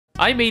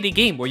I made a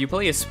game where you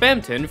play as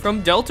Spamton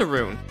from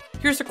Deltarune.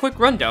 Here's a quick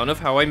rundown of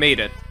how I made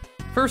it.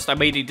 First, I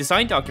made a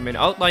design document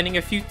outlining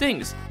a few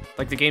things,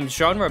 like the game's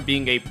genre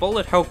being a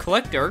bullet hell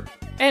collector,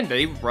 and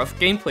a rough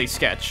gameplay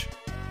sketch.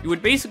 You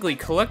would basically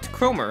collect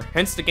Chromer,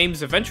 hence the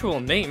game's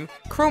eventual name,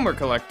 Chromer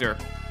Collector.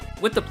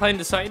 With the plan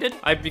decided,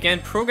 I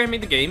began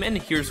programming the game, and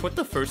here's what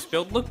the first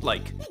build looked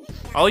like.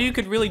 All you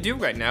could really do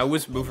right now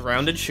was move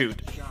around and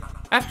shoot.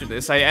 After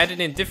this, I added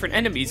in different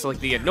enemies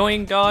like the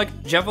annoying dog,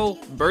 Jevil,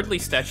 Birdly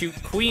statue,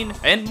 queen,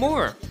 and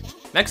more.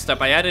 Next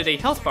up, I added a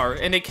health bar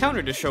and a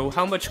counter to show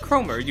how much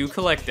Chromer you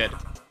collected.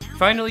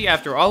 Finally,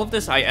 after all of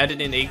this, I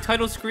added in a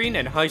title screen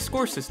and high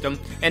score system,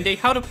 and a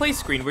how to play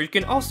screen where you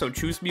can also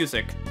choose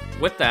music.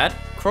 With that,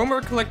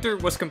 Chromer Collector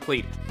was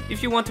complete.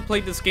 If you want to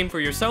play this game for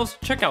yourselves,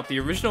 check out the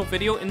original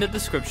video in the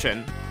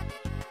description.